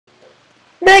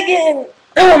Megan!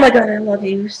 Oh my god, I love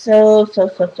you so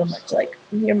much. Like,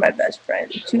 you're my best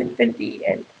friend to infinity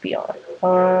and beyond.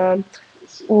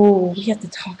 Oh, we have to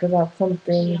talk about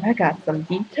something. I got some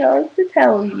details to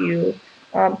tell you.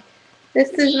 Um,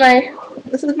 this is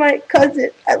my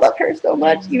cousin. I love her so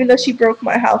much, even though she broke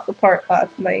my house apart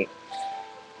last night.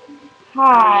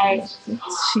 Hi.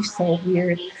 She's so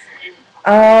weird.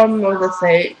 What was I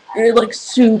say? You're like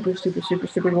super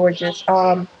gorgeous.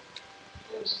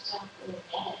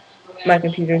 My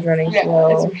computer's running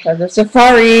slow because of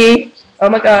Safari. Oh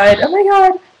my god. Oh my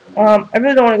god. I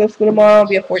really don't want to go to school tomorrow.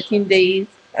 We have 14 days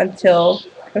until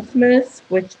Christmas,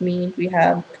 which means we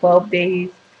have 12 days.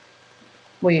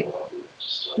 Wait,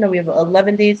 no, we have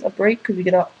 11 days of break because we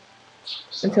get off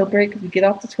until break because we get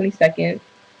off the 22nd,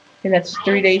 and that's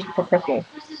 3 days before Christmas.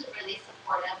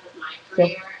 So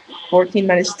 14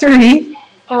 minus 3 is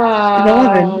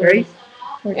 11, right?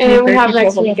 14, And we 13, have 12,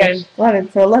 next 11. weekend.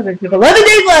 11, so 11. We have 11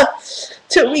 days left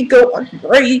till we go on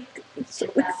break. I'm so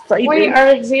excited. Wait, our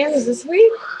exams this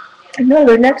week? No,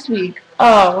 they're next week.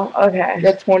 Oh, okay.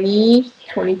 The 20th,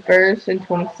 21st, and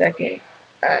 22nd.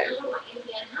 Alright.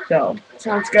 So,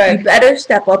 sounds good. You better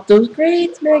step up those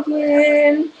grades,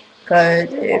 Megan.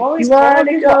 Because if you want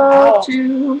to go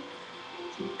to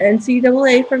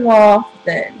NCAA for golf,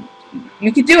 then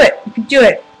you can do it. You can do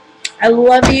it. I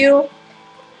love you.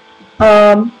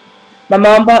 My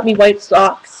mom bought me white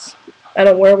socks. I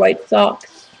don't wear white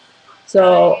socks,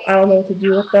 so I don't know what to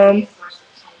do with them.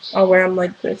 I'll wear them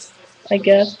like this, I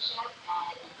guess.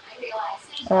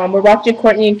 We're watching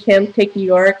Courtney and Kim take New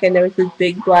York, and there was this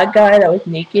big black guy that was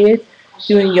naked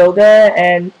doing yoga,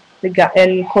 and the guy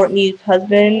and Courtney's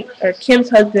husband or Kim's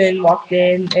husband walked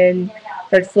in and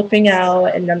started flipping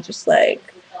out, and I'm just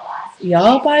like,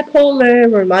 y'all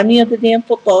bipolar, remind me of the damn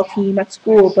football team at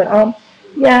school. But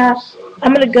yeah,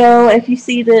 I'm gonna go. If you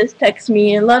see this, text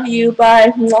me. I love you.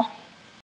 Bye. Mwah.